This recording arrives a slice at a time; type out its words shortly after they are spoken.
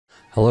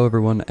Hello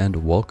everyone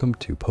and welcome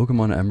to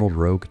Pokemon Emerald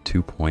Rogue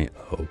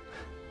 2.0.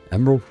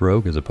 Emerald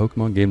Rogue is a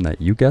Pokemon game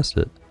that, you guessed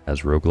it,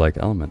 has roguelike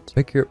elements.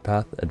 Pick your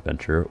path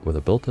adventure with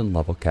a built-in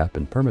level cap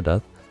and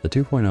permadeath. The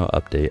 2.0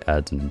 update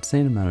adds an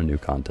insane amount of new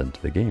content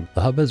to the game.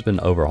 The hub has been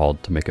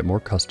overhauled to make it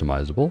more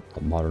customizable,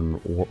 modern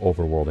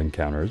overworld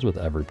encounters with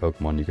every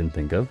Pokemon you can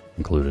think of,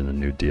 including a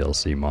new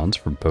DLC mons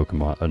from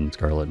Pokemon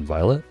Scarlet and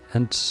Violet,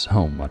 and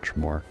so much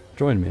more.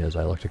 Join me as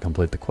I look to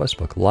complete the quest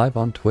book live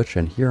on Twitch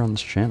and here on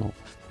this channel.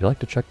 If you'd like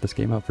to check this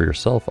game out for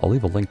yourself, I'll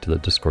leave a link to the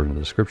Discord in the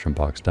description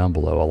box down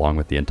below, along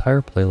with the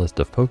entire playlist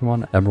of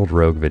Pokemon Emerald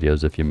Rogue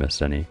videos if you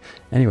missed any.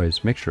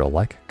 Anyways, make sure to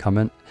like,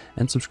 comment,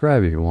 and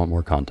subscribe if you want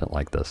more content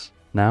like this.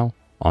 Now,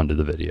 on to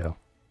the video.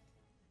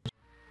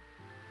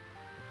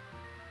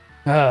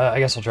 I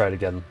guess I'll try it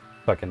again.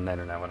 Fucking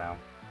internet went out.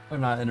 Or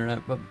not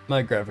internet, but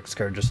my graphics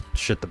card just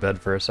shit the bed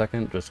for a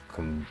second. Just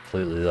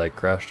completely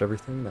crashed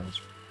everything. That was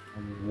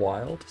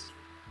wild.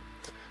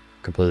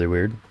 Completely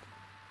weird.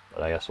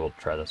 But I guess we'll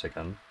try this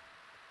again.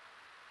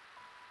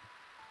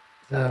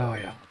 Oh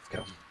yeah, let's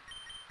go.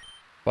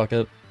 Fuck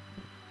it.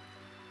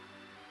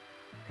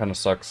 Kinda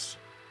sucks.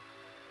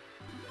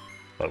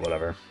 But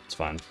whatever, it's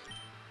fine.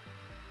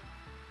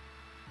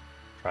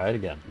 Try it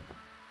again.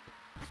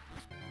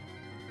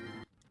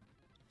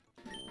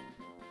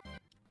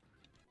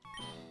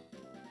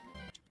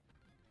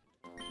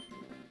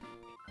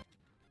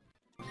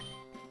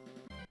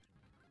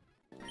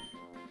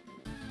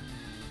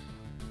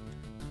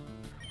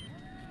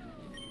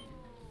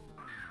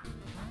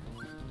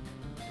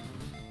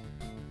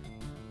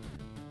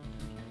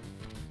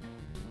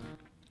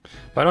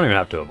 But I don't even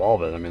have to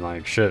evolve it. I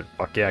mean, shit,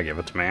 fuck yeah, give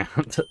it to me.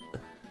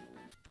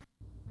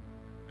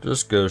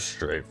 Just go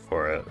straight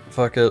for it.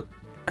 Fuck it.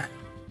 I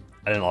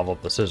didn't level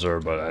up the scissor,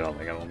 but I don't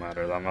think it'll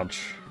matter that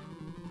much.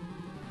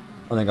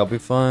 I think I'll be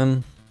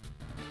fine.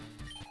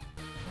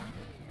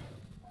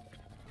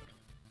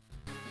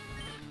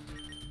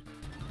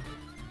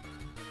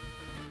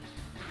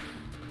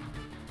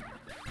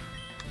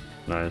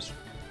 Nice.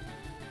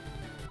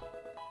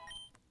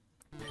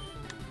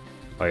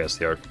 I guess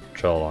the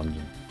Archelon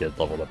get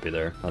leveled up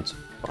either. That's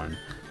fine.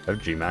 I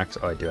have G-Max.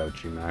 Oh, I do have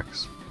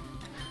G-Max.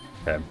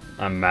 Okay,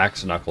 I'm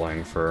max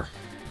knuckling for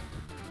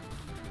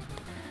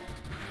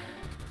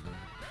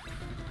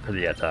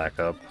the attack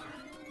up.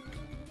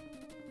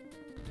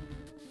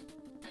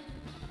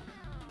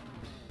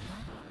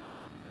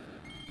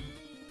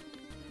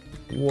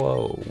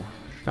 Whoa,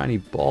 shiny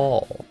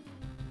ball.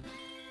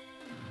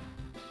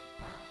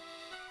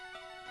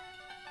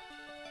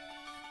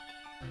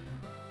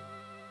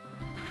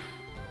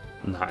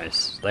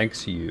 Nice.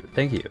 Thank you.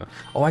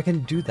 Oh, I can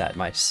do that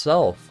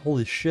myself.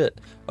 Holy shit.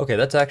 Okay,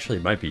 that's actually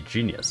might be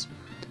genius.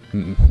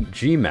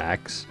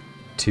 G-Max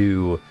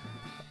to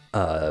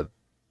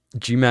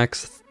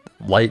G-Max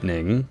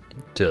lightning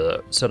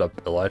to set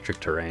up electric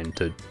terrain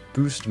to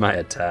boost my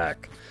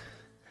attack.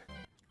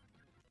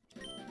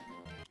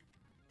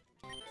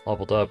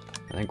 Leveled up.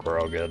 I think we're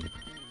all good.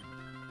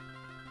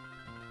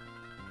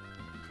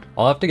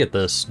 I'll have to get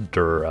this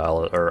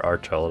Dural or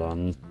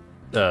Archelon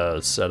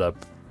set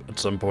up at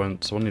some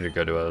point, so we'll need to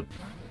go to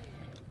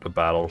a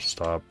battle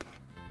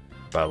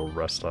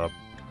rest stop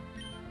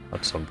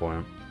at some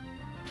point.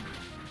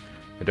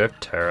 Do I have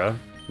Terra?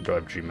 Or do I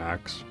have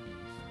G-Max?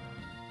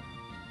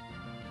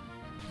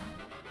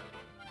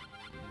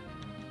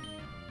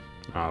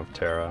 I don't have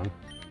Terra.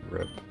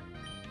 Rip.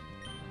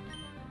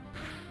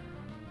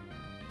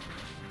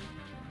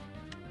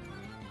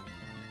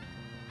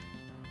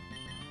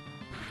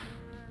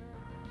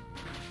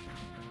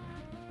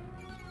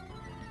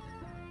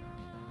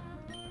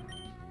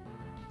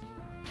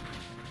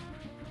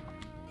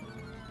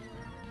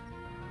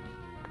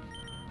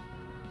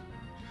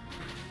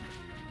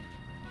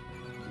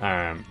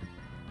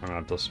 I'm gonna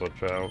have to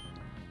switch out.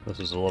 This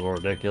is a little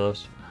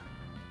ridiculous.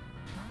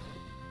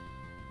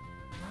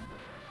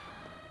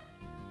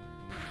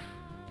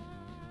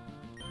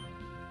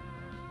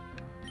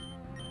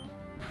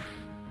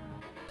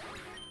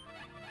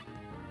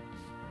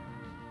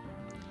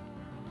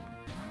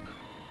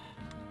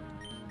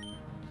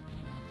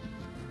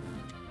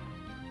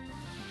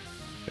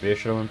 Maybe I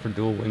should have went for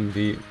dual wing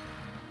beat.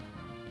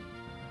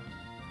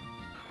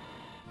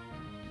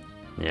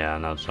 Yeah,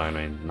 no, it's not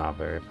gonna be not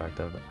very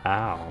effective.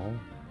 Ow.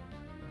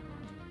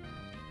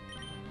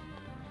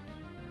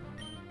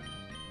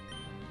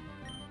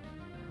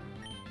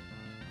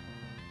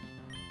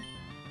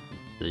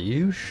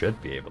 You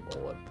should be able to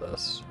live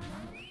this.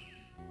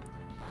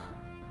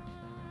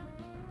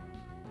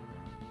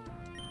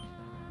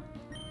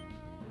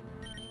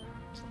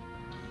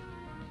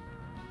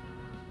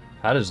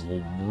 That is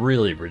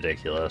really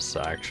ridiculous,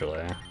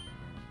 actually.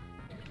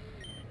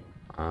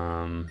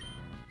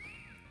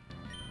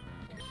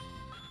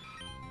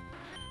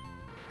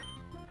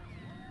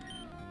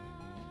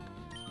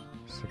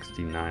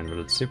 69, but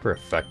it's super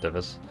effective.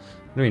 It's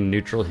gonna be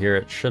neutral here.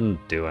 It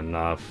shouldn't do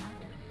enough.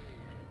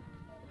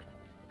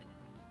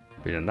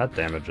 And that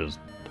damage is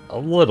a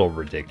little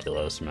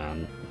ridiculous,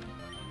 man.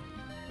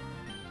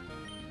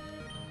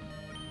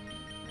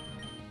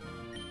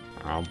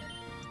 Oh.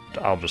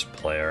 I'll just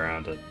play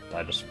around it.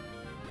 Just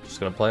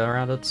gonna play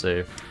around it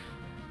safe.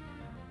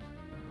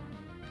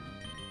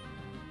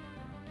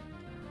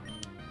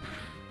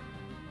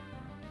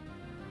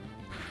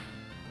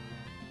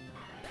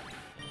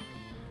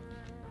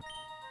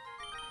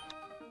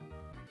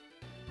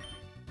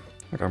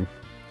 Okay.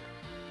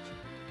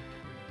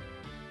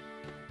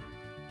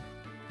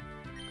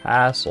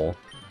 Hassle.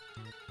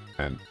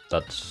 And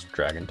that's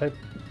dragon type.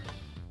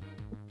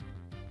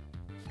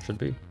 Should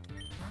be.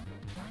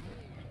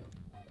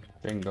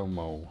 Bingo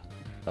Mo.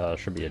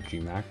 Should be a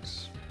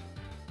G-Max.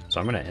 So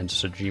I'm gonna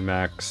insta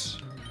G-Max.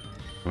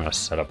 I'm gonna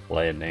set up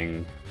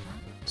lightning.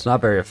 It's not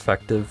very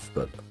effective,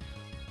 but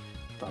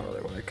not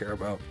really what I care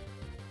about.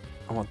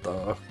 I want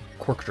the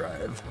Quark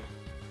Drive.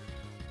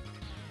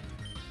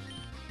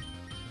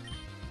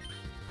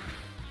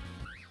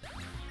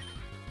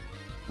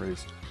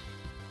 Raised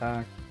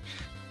attack.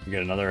 You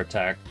get another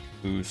attack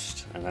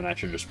boost, and then I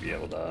should just be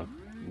able to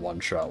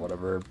one-shot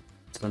whatever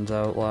sends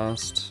out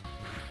last.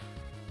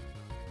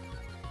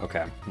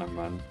 Okay, never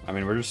mind. I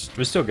mean, we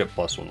still get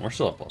 +1. We're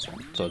still at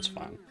 +1, so it's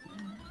fine.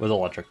 With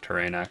electric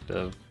terrain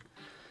active.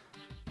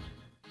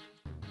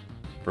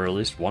 For at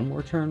least one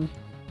more turn?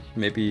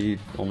 Maybe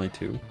only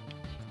 2.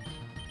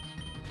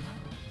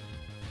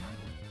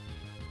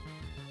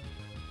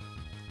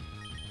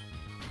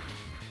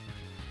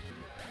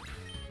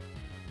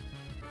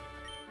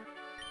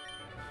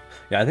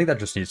 Yeah, I think that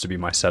just needs to be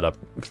my setup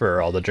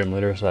for all the gym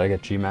leaders that I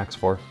get G-Max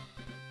for.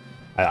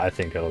 I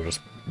think it'll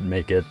just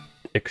make it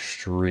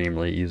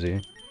extremely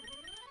easy.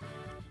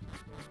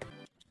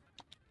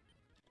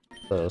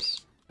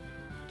 This.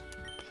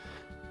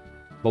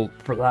 But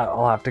for that,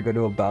 I'll have to go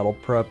to a battle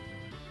prep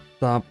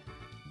stop.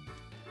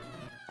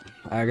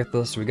 I get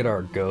this. We get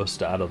our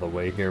ghost out of the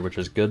way here, which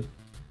is good.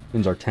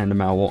 Means our tandem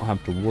out won't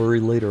have to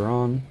worry later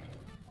on.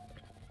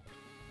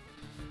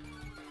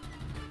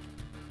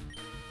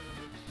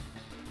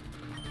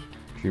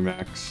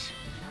 G-Max.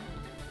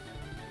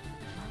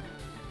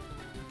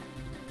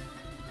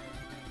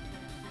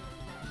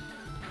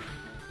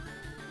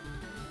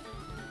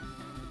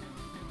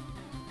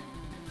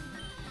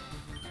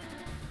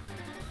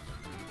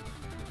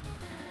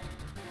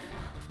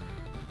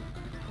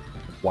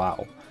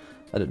 Wow,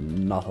 I did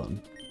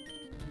nothing.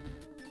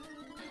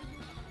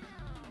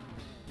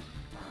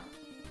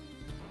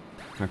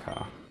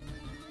 Okay.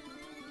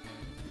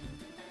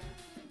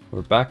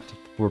 We're to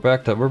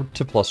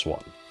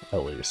 +1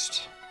 at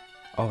least.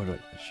 Oh wait,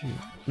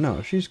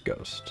 no, she's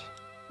ghost.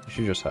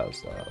 She just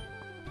has that.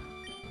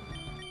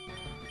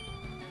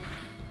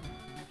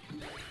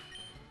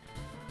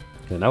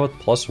 Okay, now with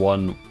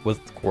 +1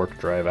 with Quark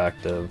Drive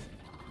active,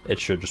 it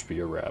should just be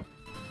a wrap.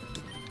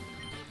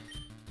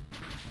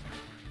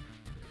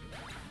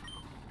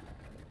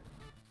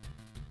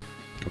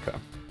 Okay.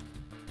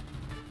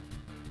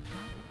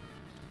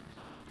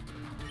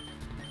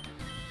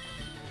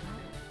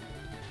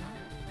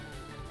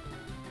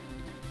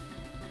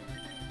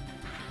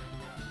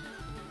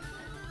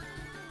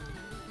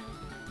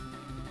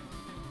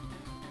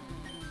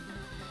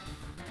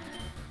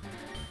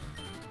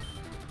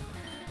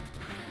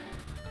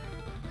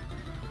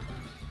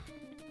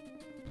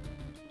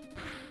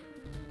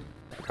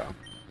 Okay.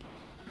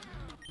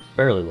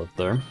 Barely lived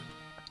there.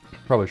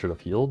 Probably should have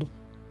healed.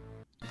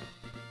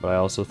 But I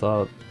also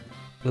thought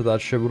that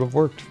shit would have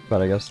worked,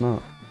 but I guess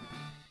not.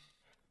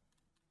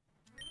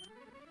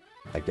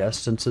 I guess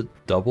since it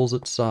doubles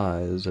its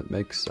size, it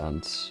makes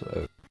sense.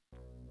 So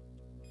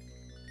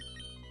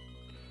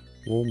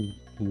we'll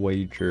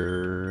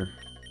wager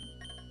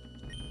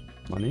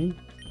money?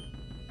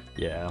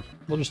 Yeah,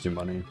 we'll just do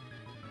money.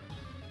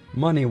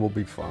 Money will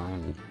be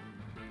fine.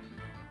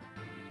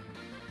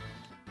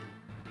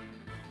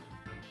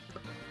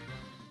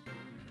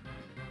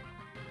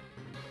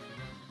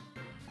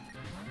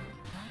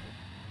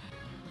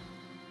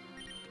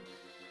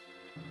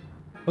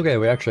 Okay,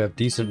 we actually have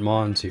decent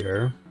mons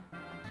here.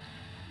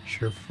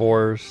 Sheer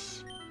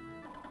Force.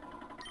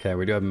 Okay,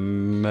 we do have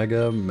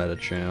Mega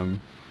Metacham.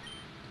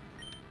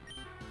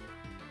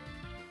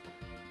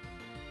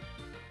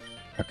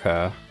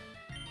 Okay.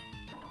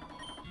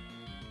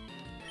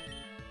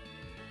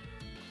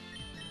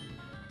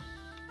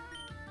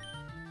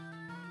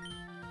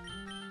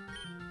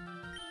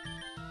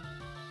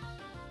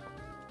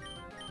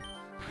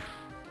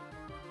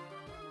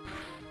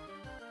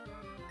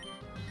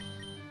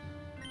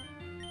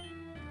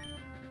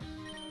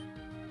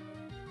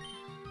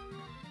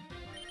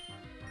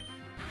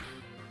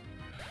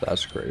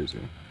 That's crazy.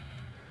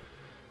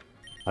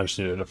 I just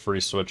needed a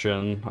free switch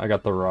in. I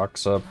got the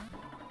rocks up.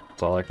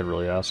 That's all I could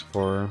really ask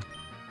for.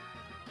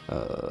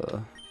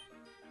 Okay.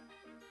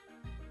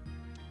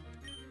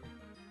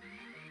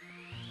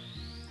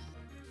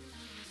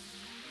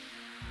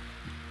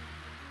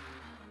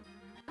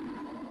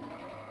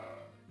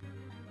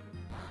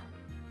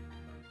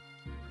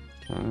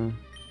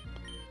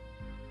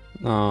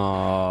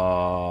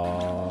 Aww,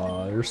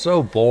 you're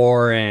so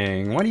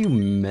boring. What do you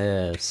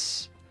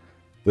miss?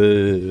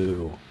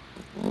 Boo.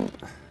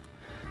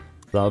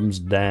 Thumbs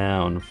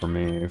down for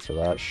me for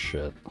that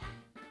shit.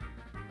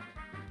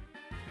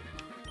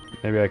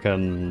 Maybe I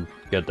can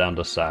get down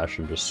to Sash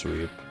and just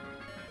sweep.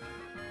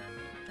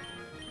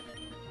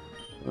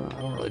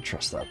 I don't really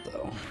trust that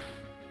though.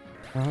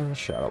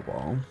 Shadow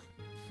Ball.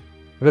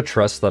 I gotta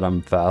trust that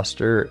I'm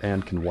faster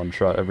and can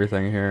one-shot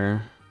everything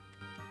here.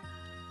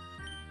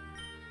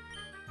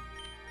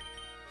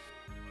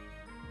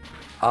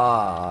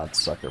 Ah,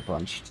 it's sucker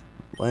punched.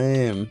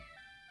 Lame.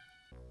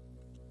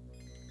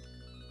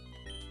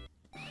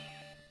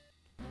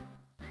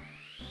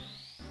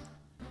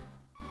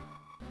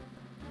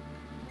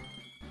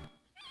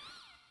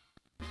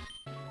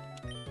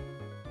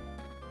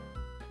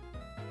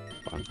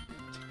 Fine.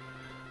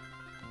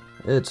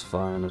 It's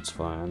fine, it's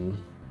fine.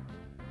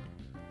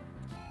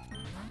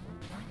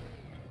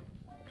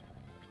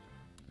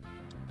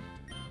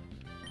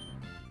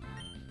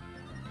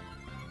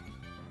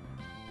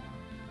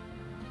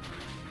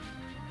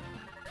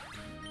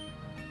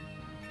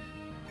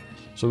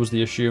 So what was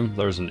the issue?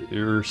 There's an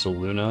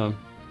Ursaluna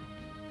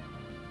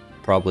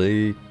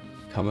probably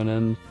coming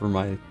in for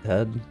my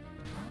head.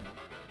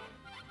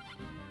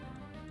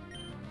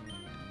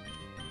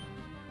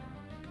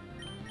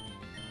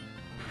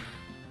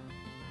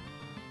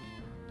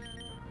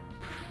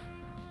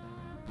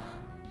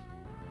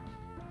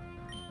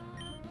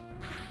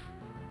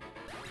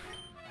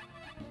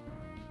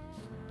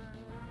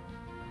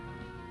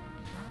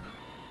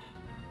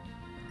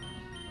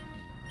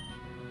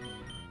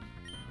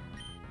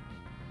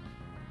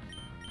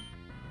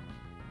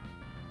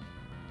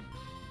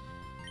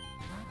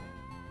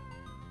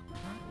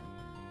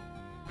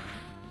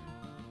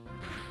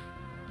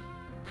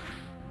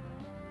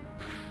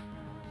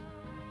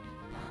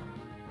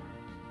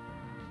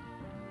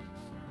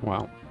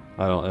 Wow.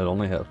 It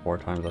only hit 4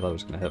 times. I thought it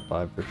was gonna hit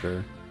 5 for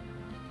sure.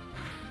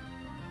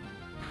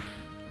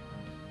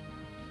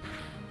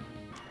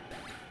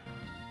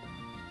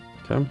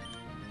 Okay.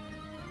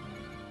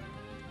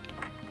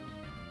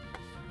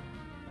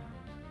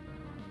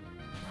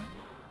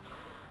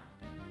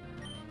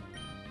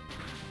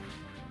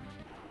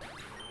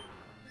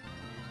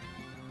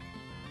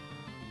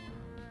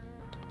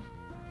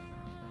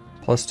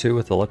 +2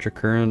 with electric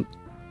current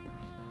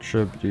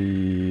should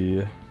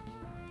be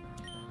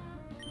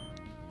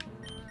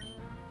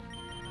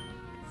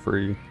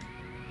free.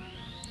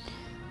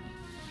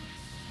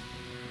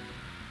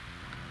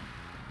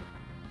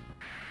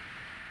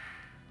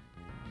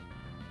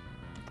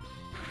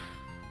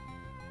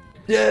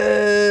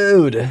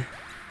 Dude!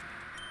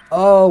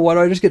 Oh, why do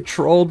I just get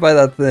trolled by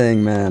that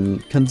thing, man?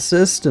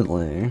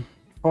 Consistently.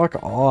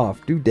 Fuck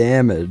off. Do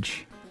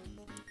damage.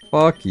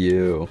 Fuck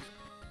you.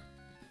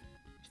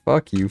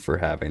 Fuck you for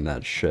having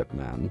that shit,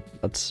 man.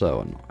 That's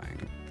so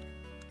annoying.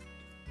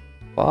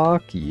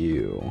 Fuck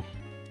you.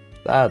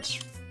 That's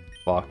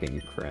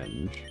fucking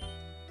cringe.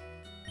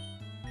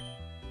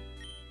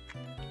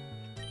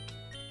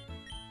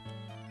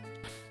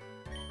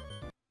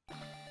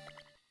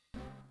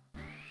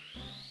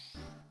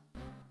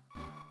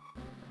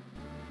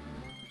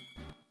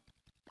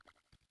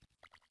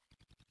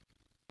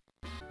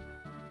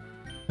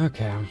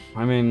 Okay,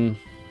 I mean,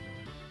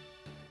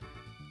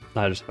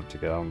 I just have to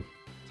go.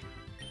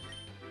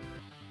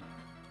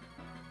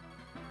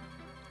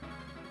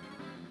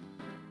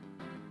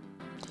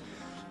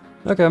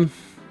 Okay,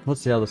 let's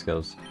see how this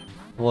goes.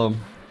 Hello,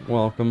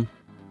 welcome.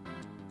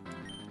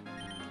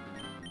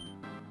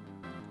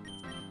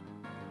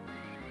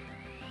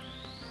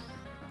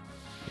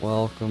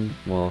 Welcome,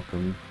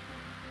 welcome.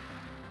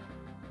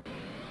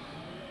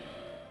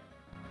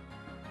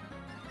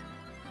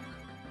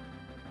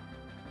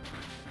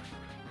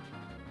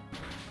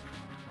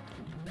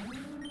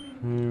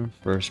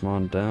 First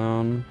one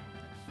down.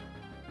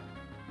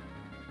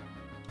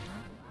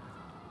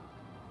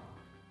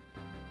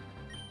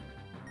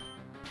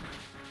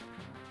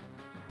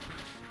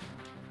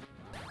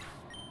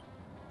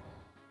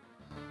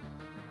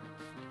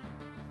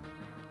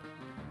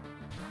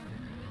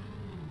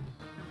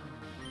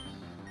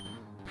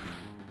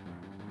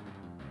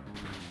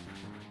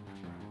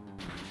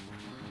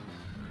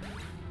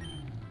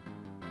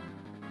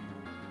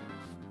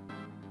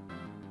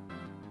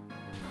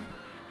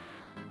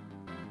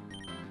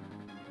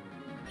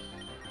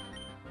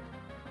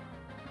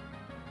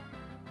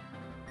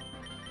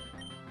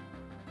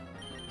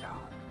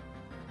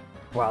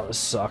 Wow, this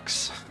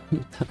sucks.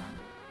 It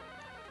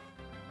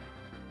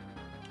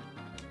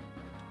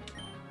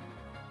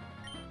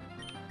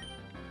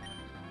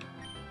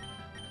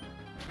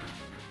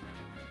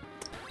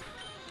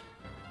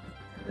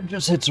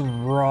just hits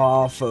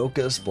raw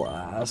focus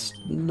blast.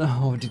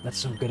 No, dude, that's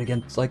so good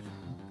against, like...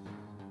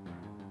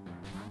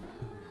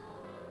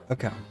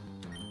 Okay.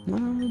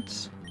 No,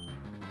 it's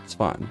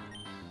fine.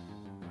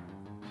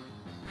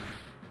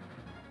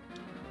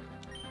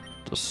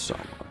 Just so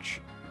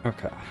much.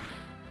 Okay.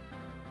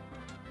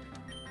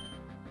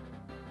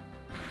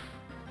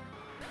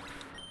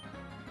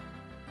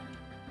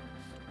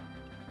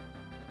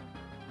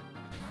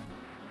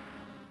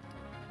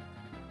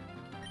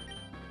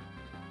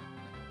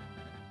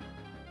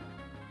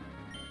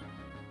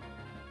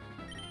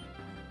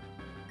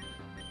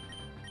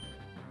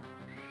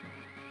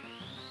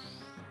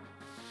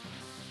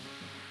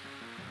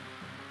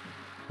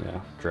 Yeah,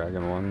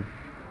 Dragon one.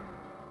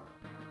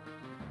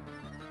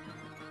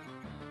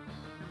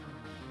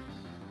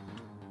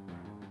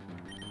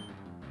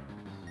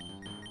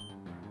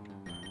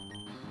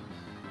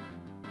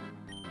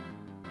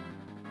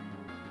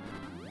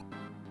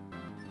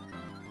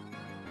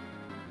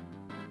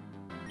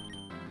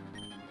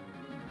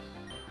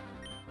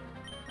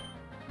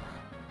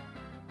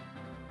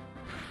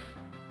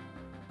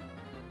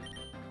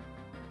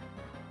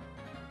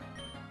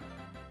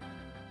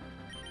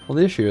 Well,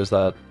 the issue is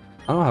that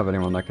I don't have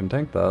anyone that can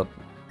tank that.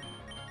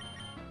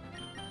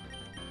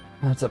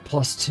 That's at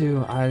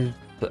 +2. I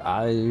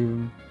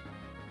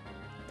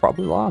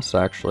probably lost,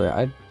 actually.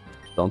 I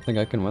don't think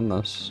I can win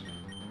this.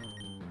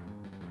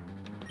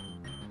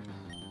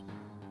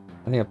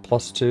 I think at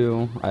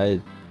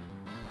 +2,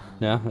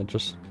 yeah, I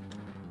just...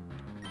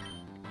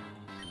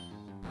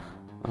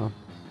 Oh.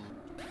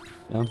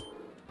 Yeah.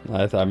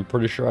 I'm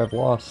pretty sure I've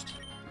lost.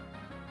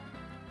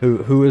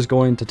 Who is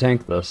going to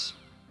tank this?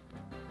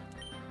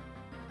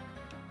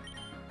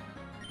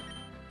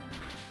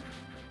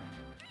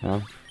 Yeah.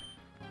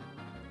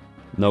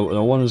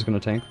 No one is going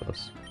to tank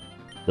this.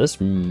 This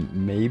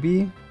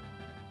maybe?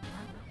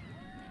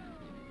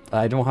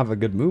 I don't have a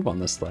good move on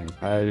this thing.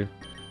 Yeah,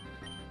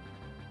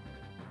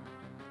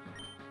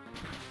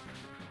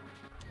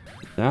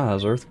 it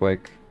has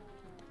Earthquake.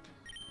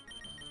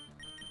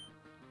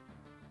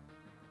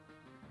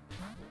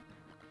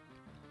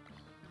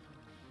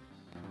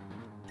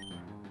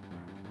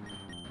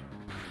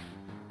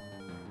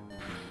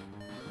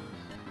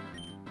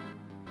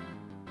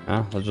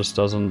 Yeah, it just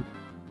doesn't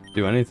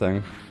do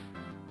anything.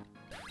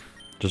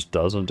 Just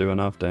doesn't do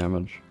enough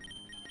damage.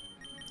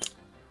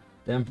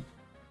 Damn.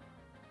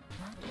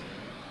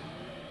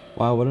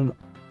 Wow, what a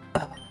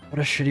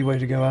shitty way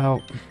to go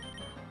out.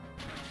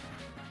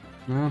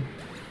 Yeah.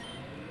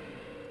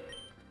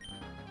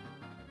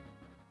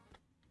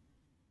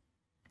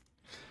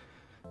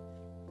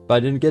 But I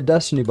didn't get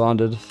Destiny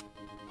bonded.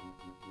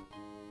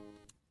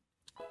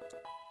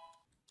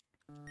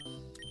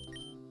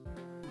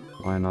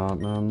 Why not,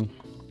 man?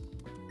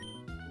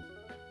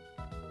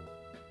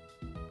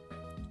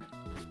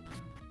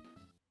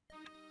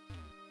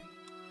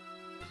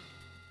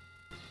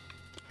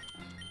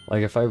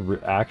 Like, if I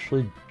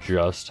actually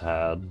just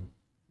had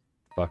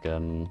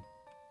fucking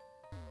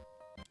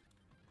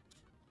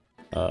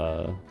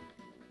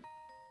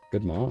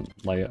good mon,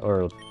 like,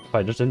 or if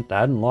I just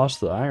hadn't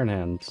lost the Iron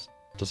Hands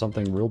to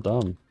something real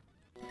dumb,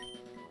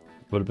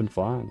 would have been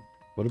fine.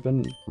 Would have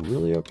been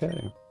really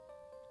okay.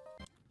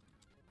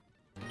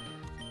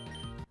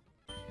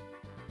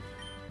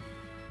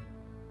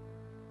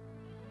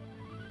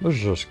 Let's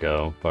just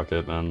go. Fuck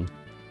it, man.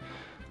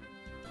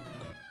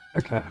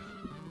 Okay.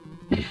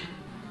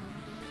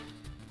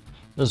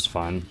 This is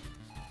fine.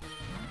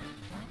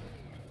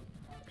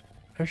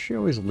 I should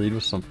always lead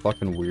with some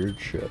fucking weird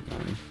shit,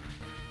 man.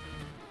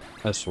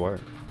 I swear.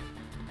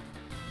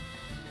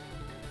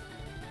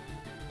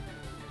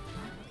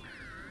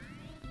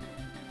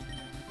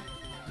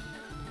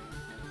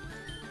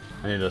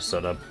 I need to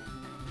set up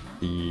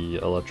the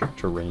electric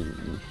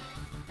terrain.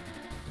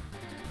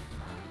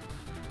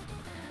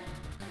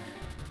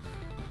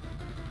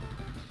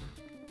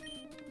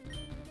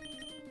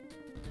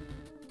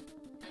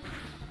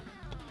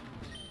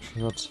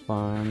 That's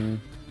fine.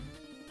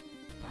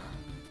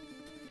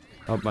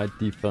 Up my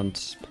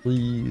defense,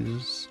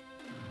 please.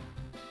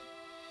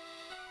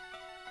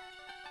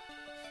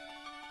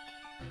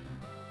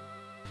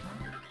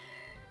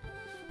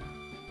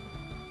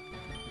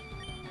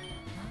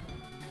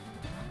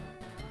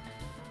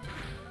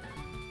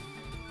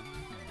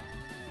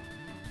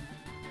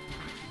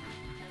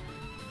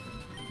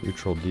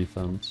 Neutral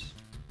defense.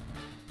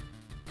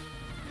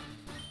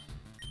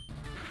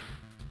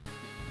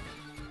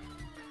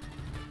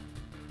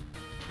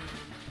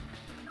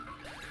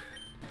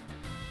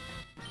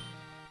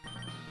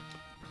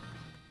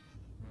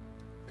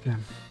 Okay,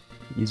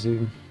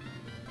 easy.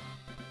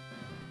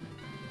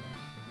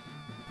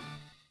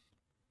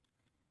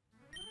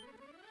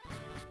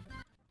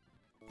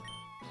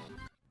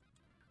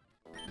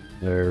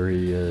 There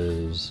he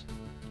is.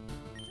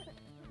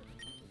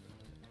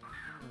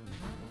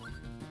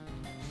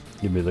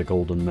 Give me the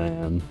golden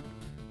man,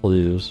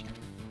 please.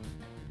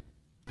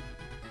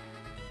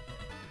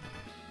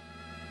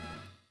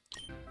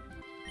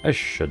 I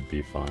should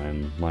be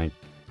fine. Like,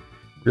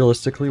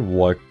 realistically,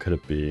 what could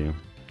it be?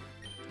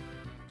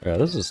 Yeah,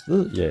 this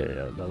will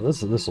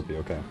be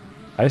okay.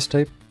 Ice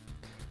tape?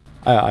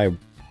 I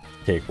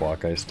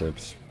cakewalk ice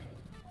tapes.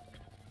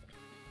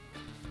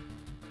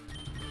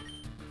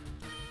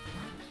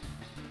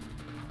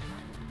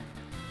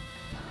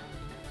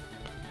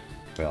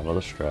 Okay, another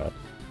strat.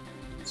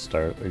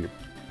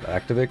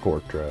 Activate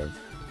Cork Drive.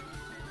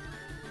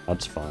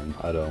 That's fine.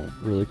 I don't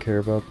really care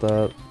about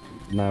that.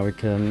 Now we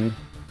can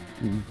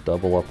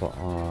double up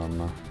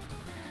on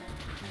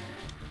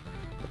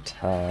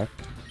attack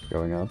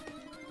going up.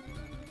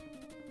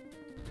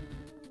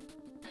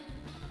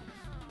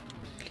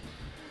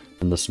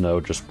 And the snow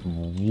just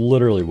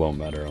literally won't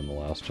matter on the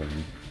last turn.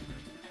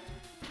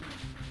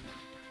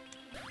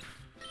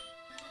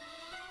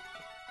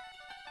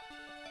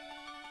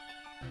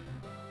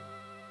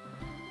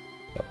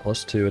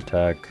 +2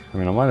 attack. I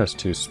mean, a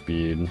 -2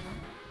 speed.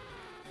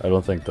 I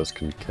don't think this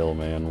can kill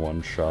me in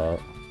one shot.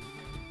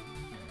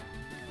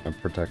 I'm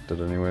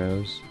protected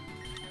anyways.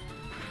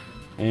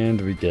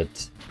 And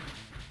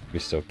we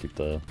still keep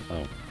the,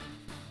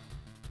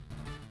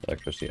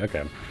 electricity.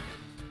 Okay.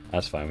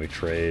 That's fine. We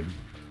trade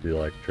the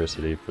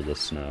electricity for the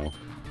snow.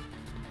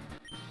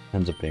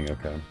 Ends up being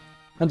okay.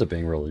 Ends up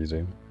being real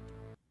easy.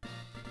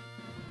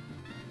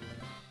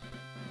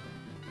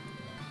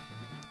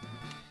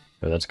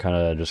 But that's kind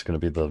of just going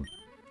to be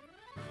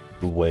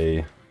the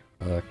way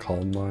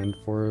column line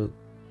for it.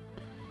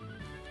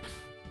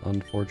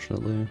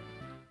 Unfortunately.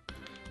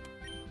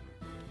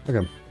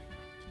 Okay.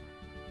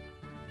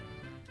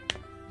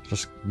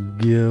 Just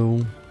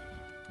go.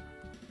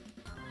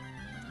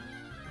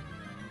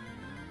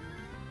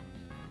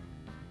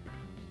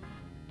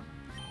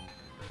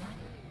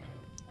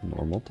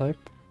 Normal type.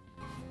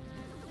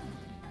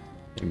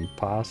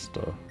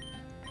 Impasta.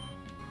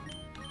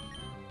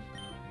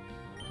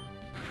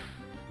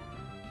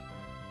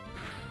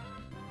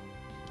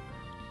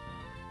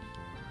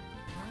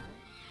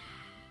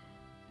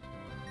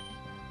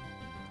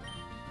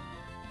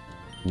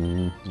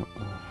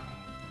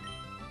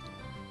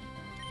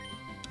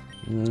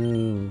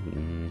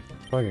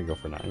 Probably gonna go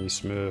for an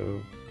ice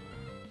move.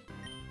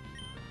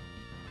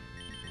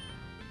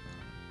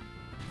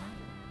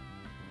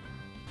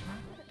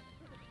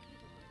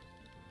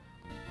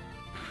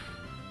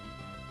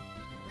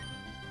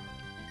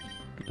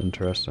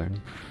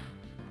 Interesting.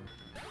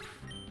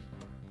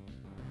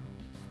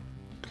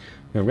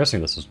 Yeah, I'm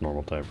guessing this is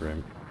normal type,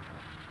 right?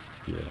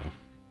 Yeah.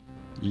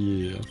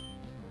 Yeah.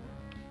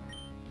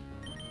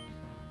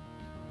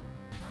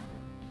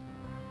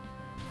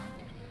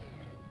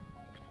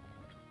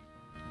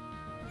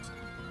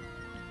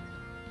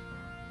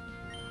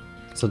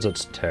 Since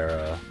it's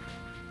Terra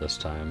this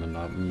time and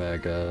not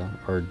Mega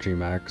or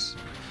G-Max,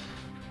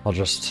 we'll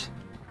just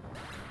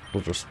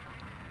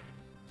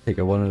take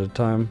it one at a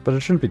time, but it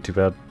shouldn't be too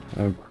bad.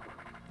 I'm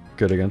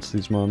good against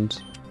these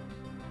mons.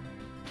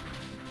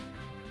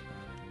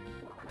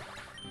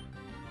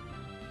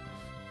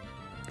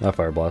 That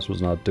Fire Blast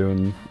was not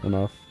doing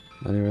enough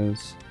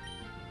anyways.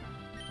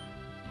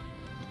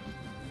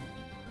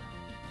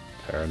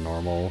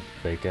 Paranormal,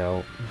 Fake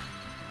Out,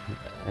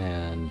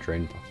 and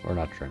Drain, or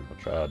not Drain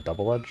Punch,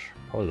 Double Edge?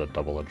 Probably the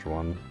Double Edge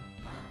one.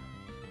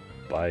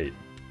 Bite.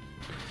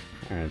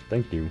 Alright,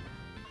 thank you.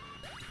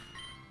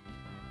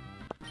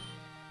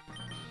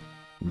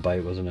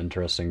 Bite was an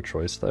interesting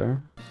choice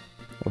there.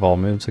 Of all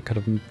moves I could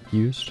have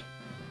used.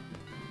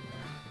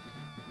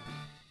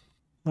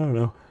 I don't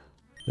know.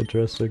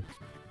 Interesting.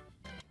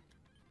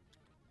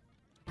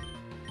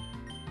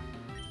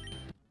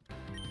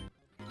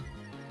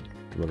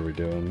 What are we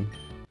doing?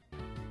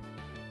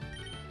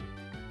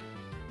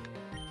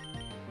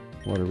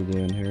 What are we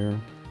doing here?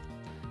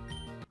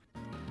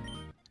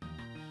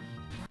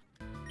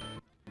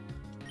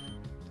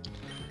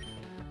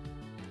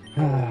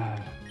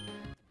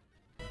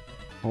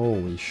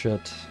 Holy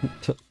shit.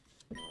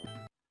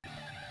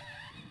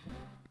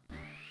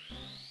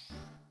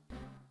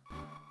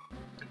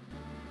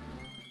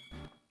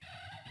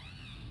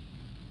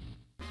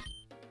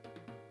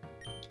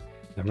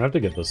 I'm gonna have to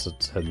get this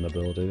its hidden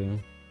ability.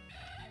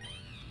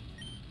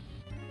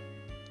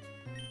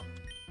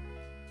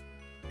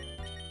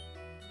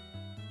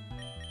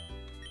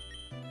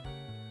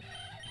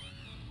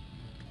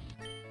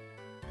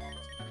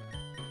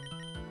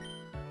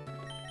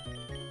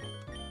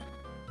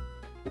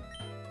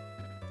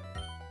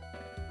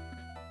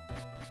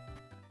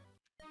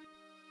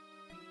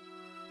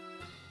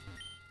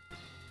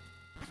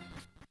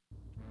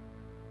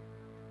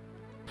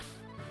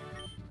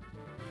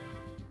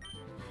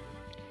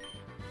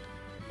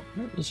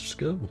 Alright, let's just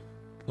go.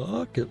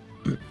 Fuck it.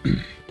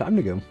 Time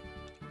to go.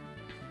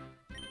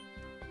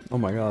 Oh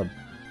my god.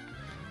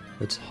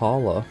 It's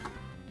Hala.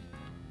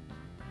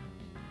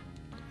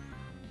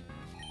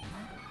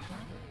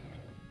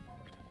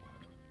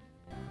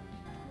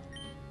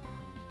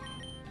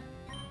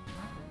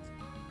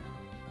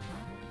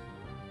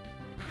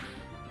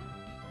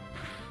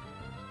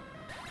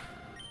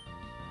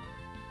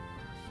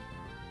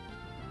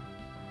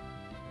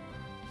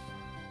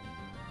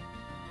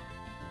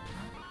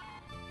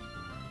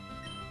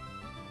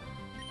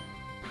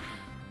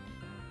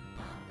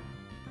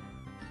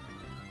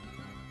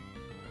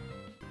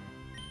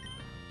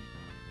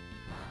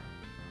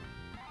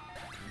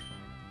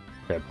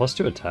 Okay,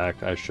 +2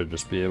 attack, I should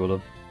just be able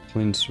to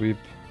clean sweep.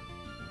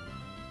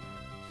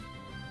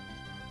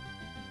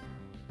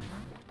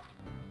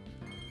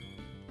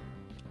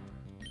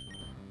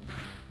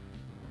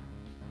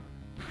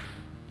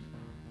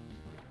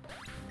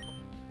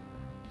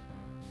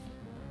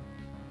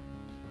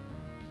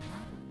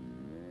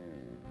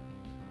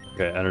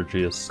 Okay,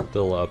 energy is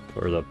still up,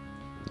 or the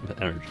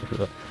energy,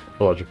 the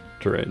electric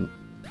terrain.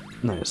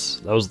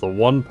 Nice. That was the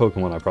one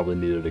Pokemon I probably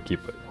needed to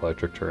keep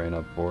electric terrain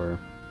up for.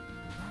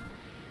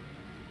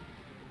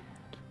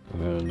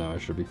 Now I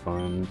should be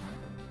fine.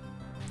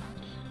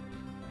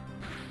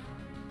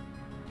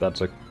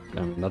 That's a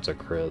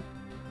crit.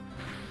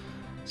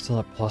 still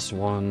at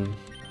 +1.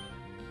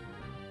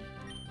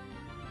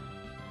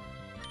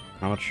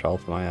 How much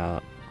health am I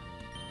at?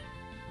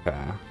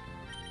 Okay.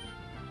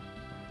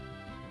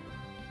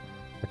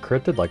 I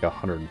crit did like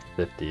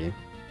 150.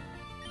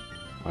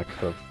 I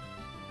could've...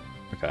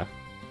 Okay.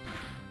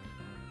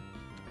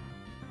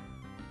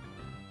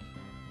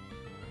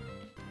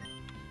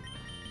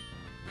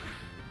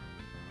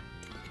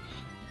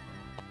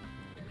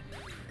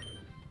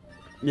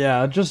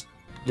 Yeah, just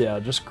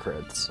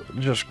crits.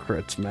 Just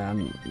crits,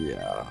 man.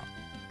 Yeah.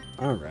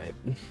 Alright.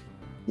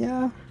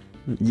 Yeah.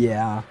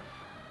 Yeah.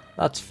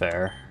 That's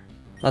fair.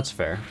 That's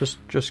fair.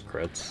 Just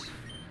crits.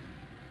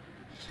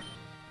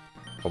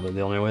 Probably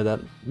the only way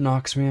that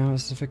knocks me out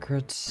is if it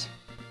crits.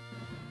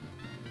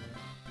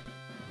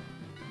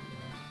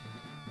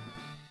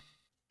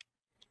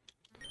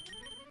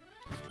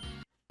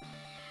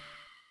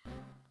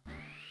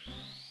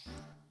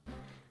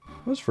 I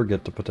always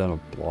forget to put down a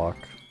block.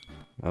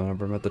 I've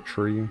never met the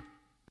tree.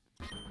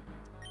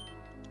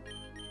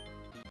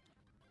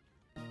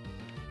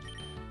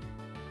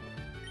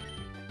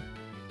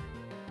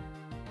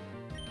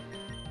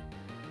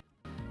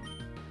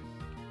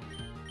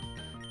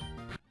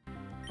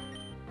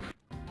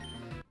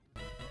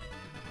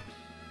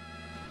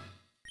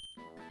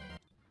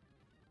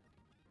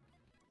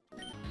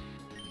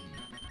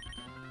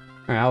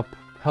 Alright,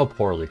 how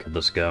poorly could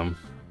this go?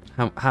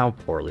 How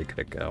poorly could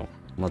it go?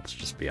 Let's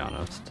just be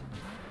honest.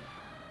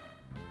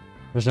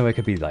 There's no way it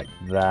could be like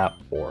that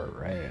poor,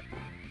 right?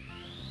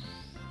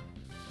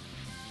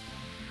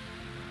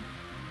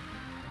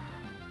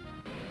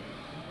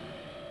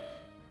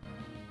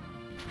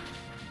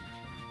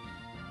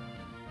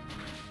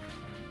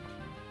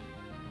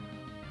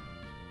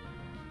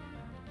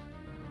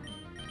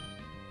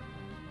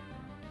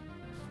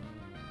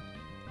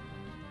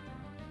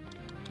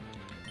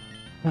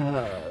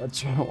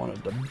 That's what I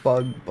wanted to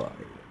bug bite.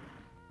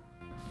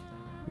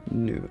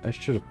 Knew I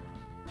should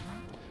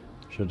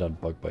have done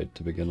bug bite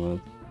to begin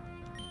with.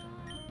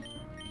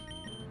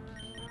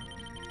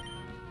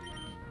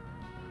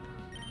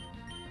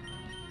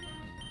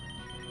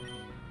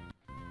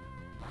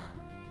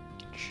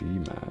 G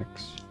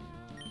max.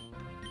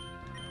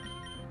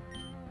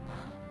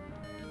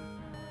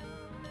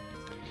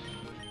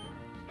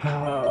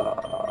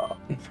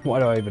 Why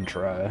do I even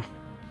try?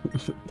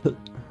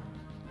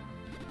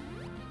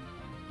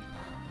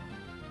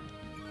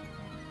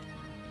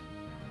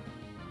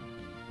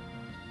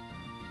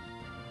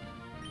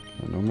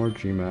 No more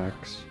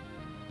Gmax.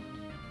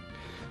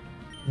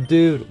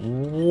 Dude,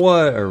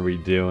 what are we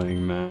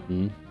doing,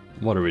 man?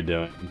 What are we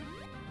doing?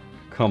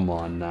 Come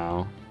on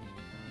now.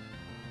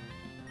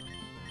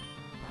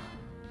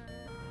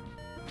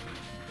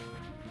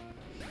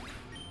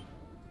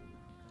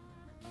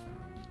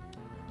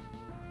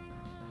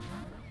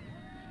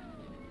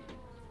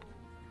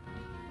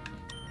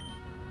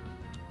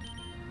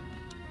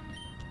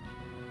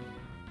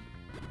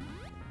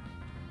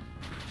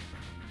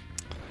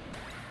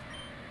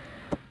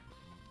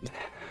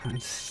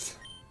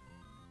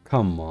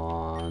 Come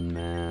on,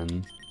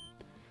 man.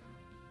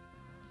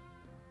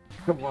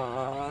 Come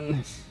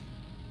on.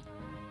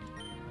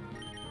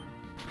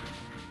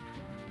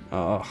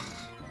 Ugh.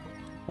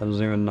 That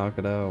doesn't even knock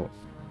it out.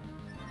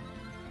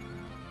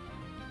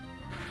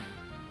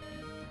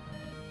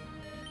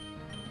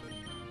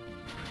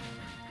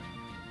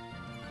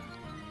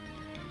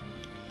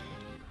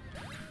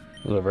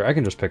 Whatever, I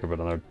can just pick up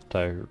another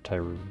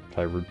Tyrantrum,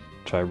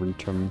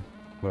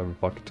 whatever the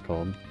fuck it's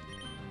called.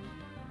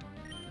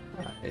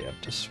 I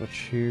have to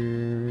switch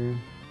here.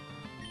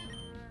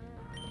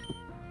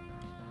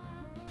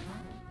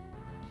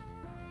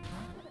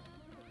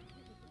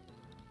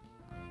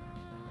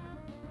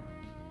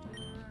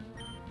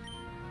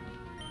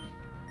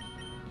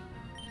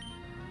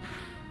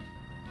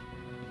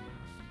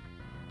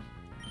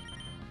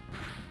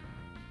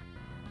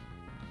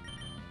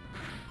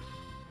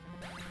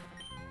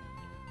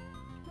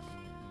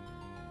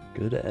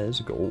 Good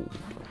as gold.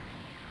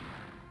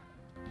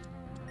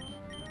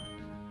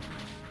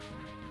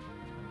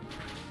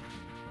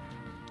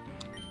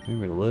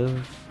 Maybe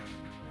live.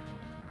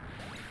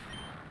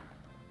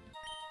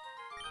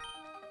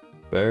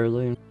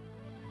 Barely.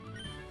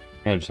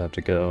 I just have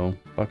to go.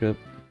 Fuck it.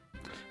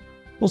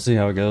 We'll see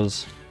how it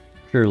goes.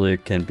 Surely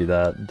it can't be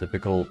that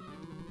difficult.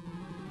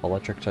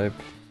 Electric type.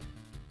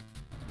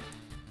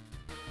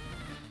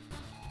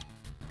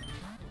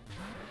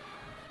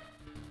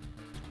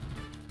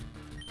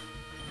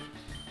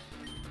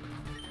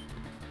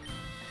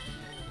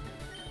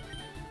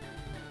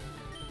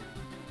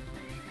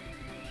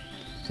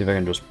 See if I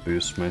can just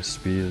boost my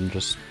speed and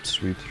just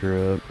sweep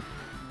through it.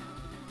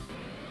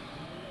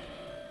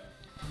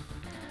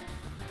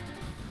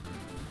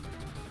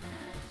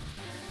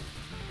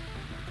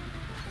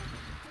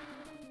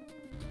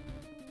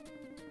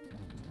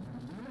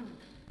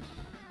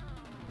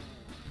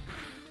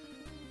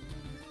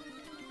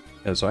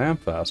 Yeah, so I am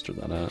faster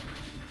than it.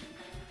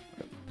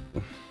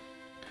 Do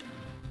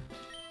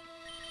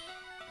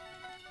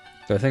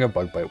I think a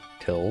bug bite will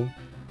kill?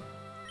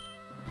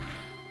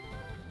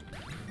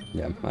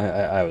 Yeah,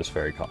 I was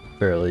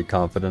fairly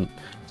confident,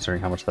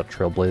 considering how much that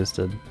Trailblaze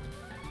did.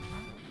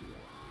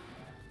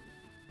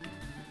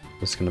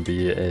 This is gonna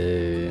be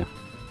a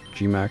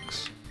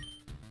G-Max.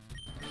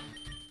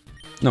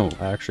 No,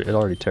 actually, it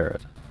already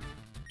Terra'd.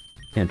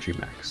 Can't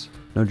G-Max.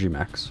 No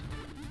G-Max.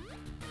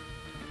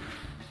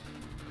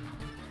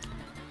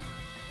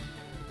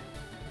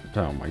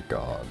 Oh my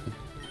god.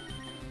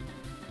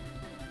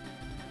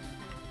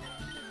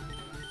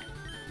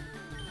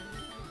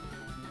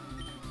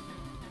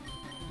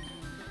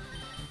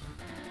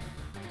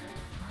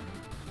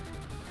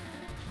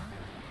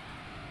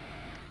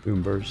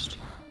 Boom burst.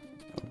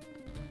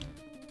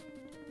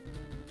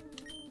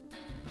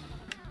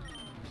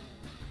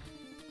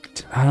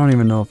 I don't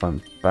even know if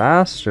I'm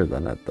faster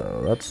than it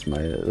though. That's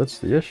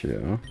the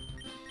issue.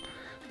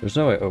 There's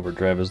no way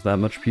Overdrive is that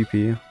much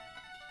PP.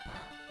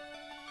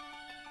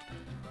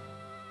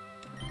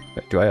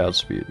 Wait, do I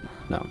outspeed?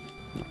 No.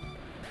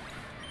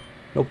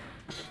 Nope.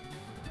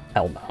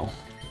 Hell no.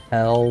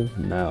 Hell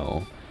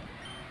no.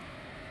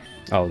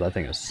 Oh, that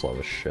thing is slow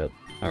as shit.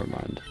 Never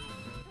mind.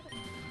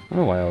 I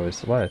don't know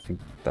why I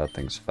think that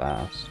thing's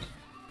fast.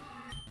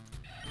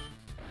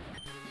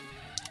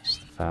 It's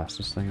the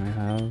fastest thing I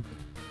have.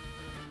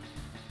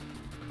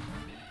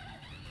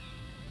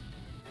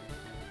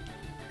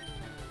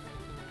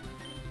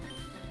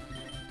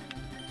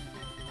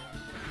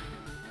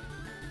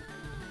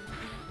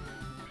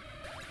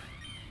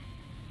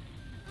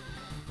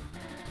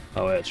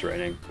 Oh, it's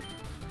raining.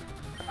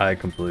 I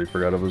completely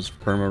forgot it was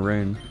perma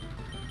rain.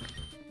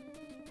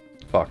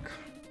 Fuck.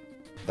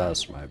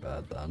 That's my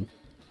bad then.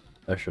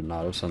 I should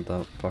not have sent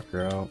that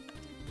fucker out.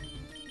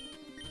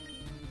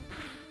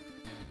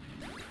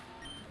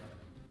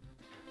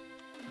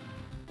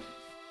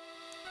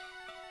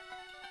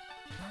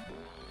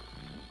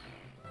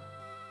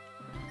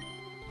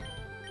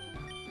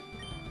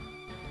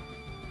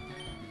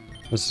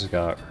 This has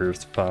got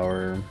earth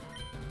power.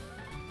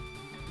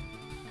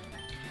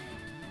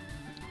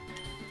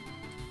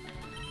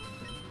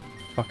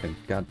 Fucking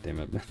goddamn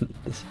it, man.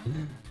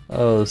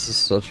 Oh, this is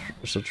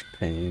such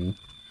pain.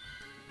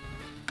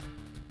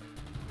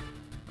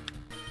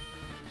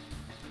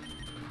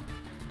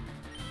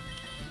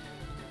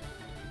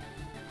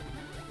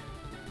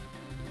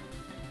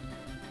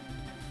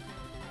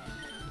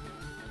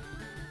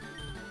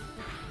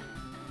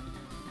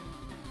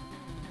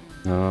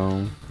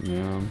 Oh,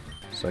 yeah.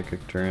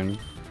 Psychic turn.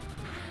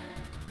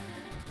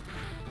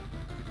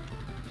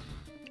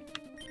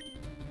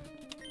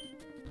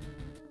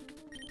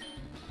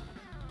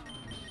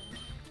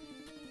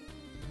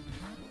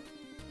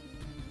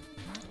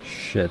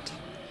 Shit.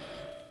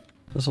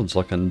 This one's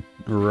looking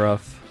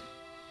rough.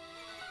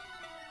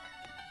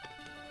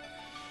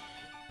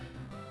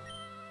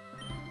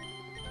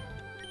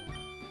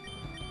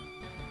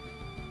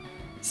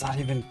 Does that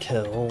even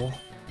kill?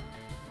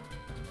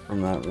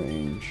 From that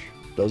range.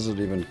 Does it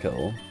even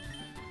kill?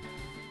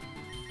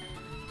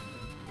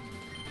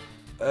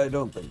 I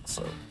don't think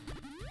so.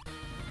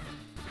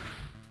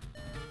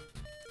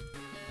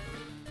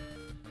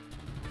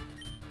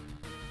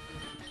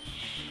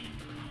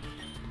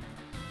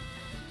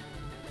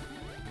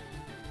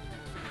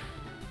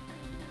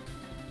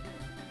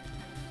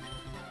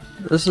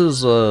 This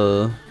is,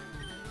 looking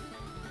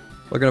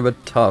a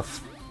bit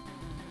tough.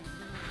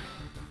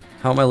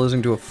 How am I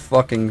losing to a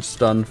fucking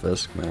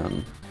Stunfisk,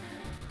 man?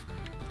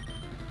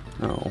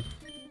 No.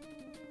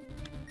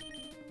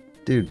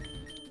 Dude.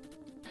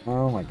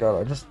 Oh my god,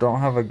 I just don't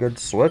have a good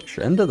switch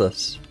into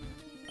this.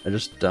 I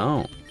just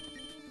don't.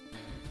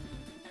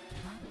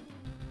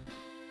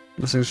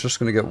 This thing's just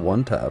gonna get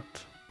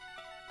one-tapped.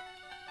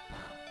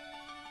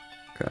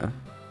 Okay.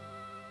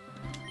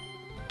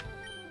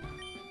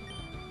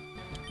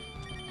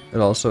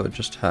 It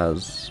just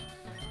has...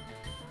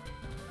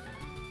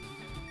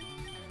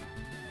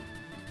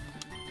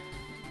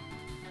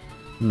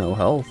 no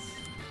health.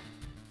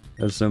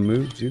 There's no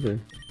moves either.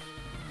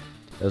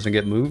 It doesn't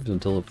get moved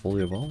until it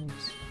fully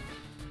evolves.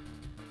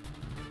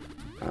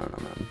 I don't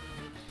know, man.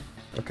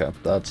 Okay,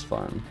 that's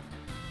fine.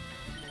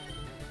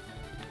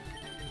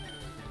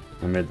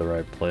 I made the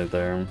right play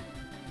there.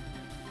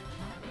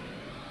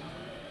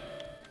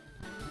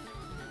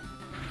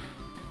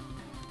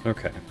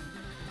 Okay.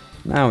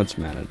 Now it's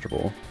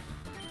manageable.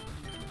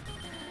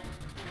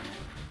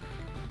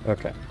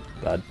 Okay.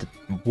 That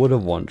would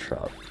have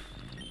one-shot.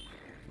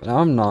 But now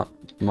I'm not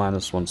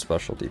 -1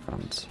 special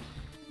defense.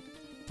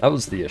 That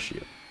was the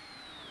issue.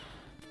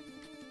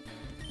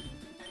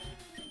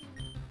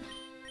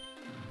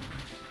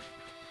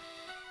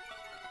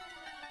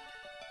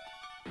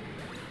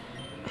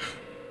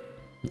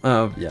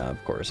 Oh, yeah,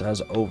 of course. It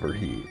has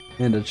overheat.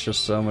 And it's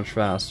just so much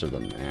faster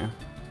than me.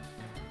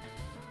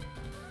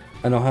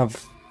 I don't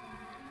have...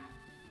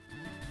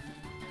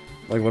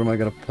 like, what am I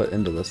gonna put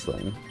into this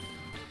thing?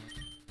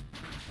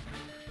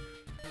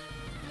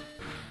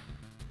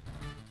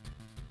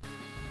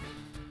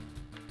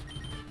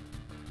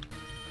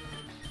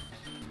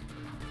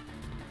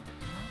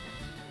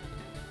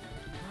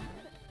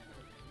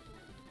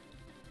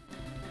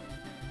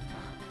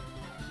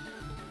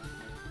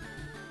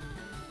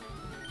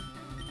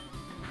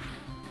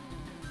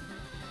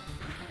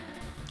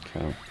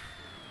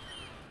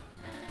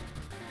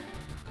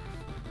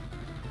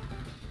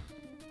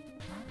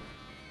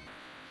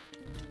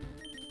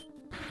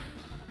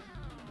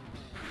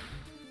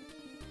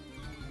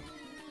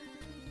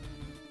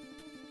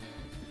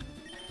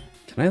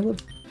 Can I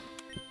live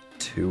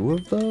 2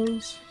 of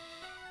those?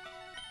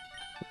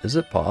 Is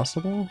it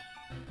possible?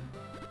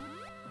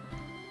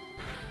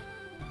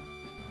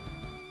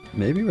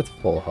 Maybe with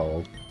full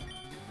health.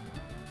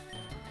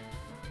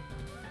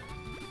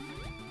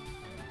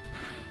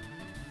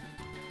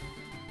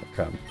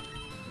 Okay.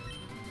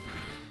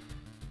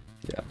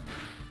 Yeah.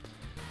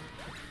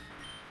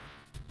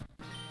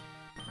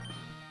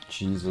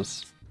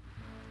 Jesus.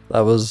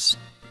 That was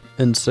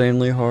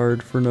insanely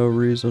hard for no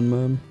reason,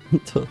 man.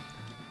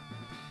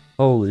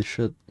 Holy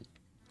shit.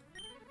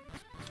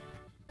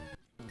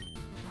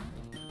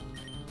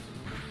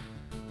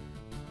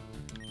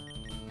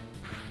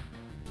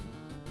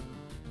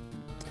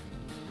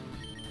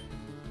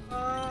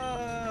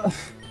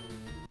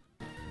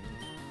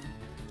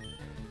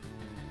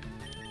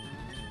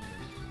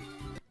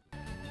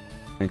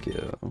 Thank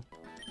you.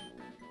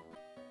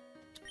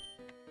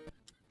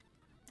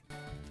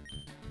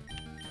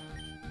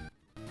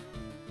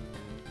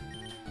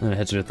 And it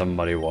hits me with the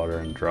muddy water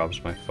and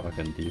drops my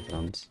fucking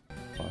defense.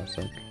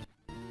 Classic.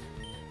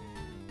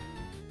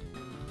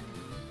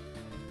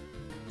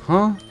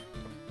 Huh?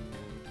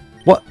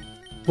 What?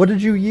 What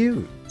did you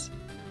use?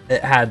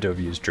 It had to have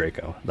used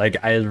Draco. Like,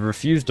 I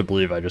refuse to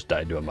believe I just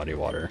died to a muddy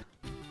water.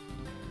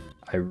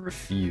 I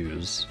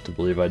refuse to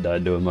believe I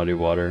died to a muddy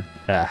water.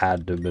 It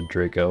had to have been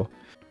Draco.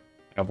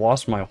 I've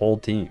lost my whole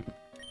team.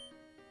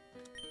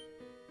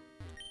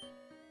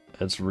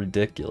 It's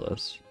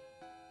ridiculous.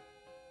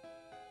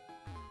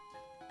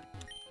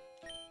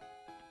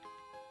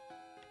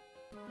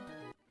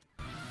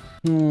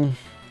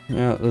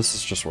 Yeah, this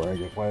is just where I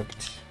get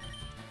wiped.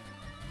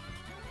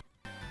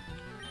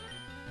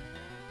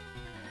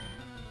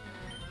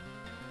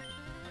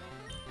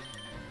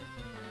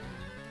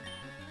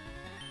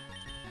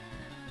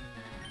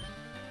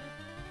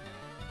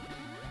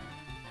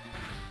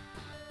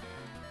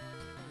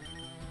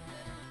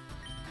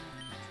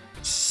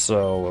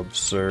 So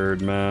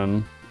absurd,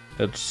 man.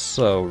 It's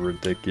so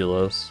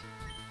ridiculous.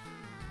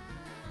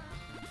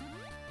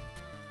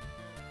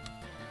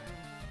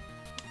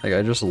 Like,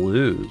 I just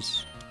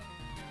lose.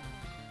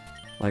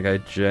 Like, I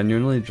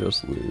genuinely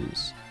just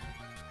lose.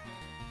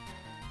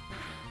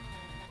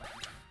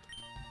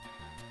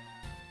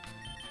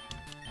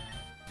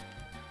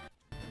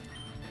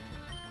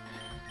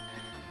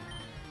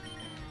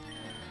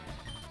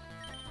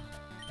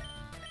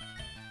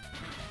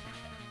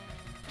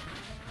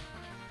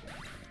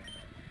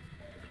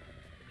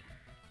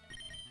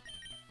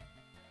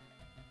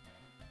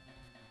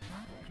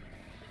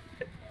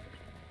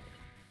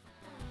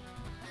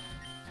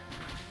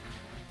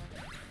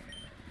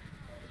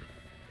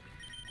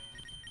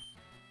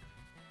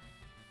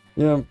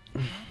 Yeah.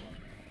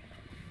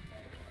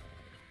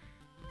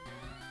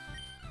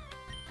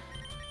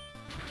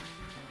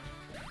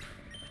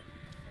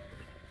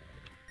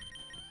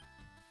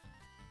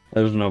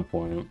 There's no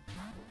point.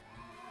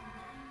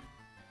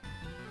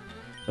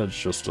 It's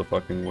just a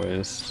fucking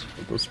waste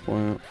at this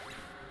point.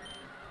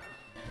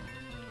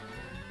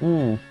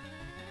 Yeah.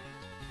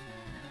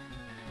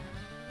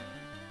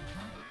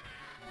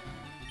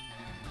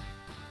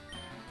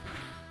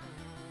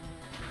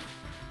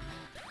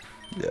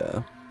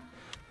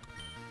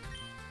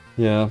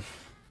 Yeah.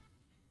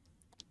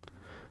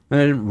 I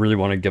didn't really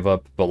want to give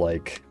up, but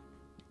like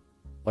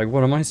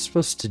what am I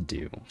supposed to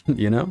do?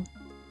 You know?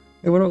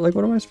 Like,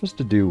 what am I supposed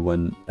to do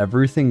when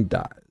everything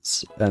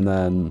dies and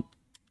then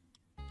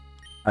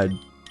I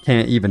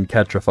can't even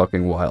catch a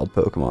fucking wild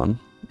Pokemon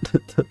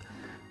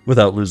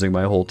without losing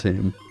my whole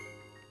team?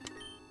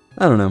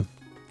 I don't know.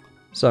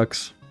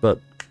 Sucks,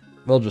 but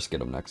we'll just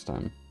get them next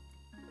time.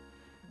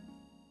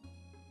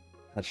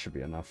 That should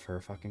be enough for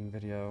a fucking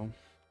video.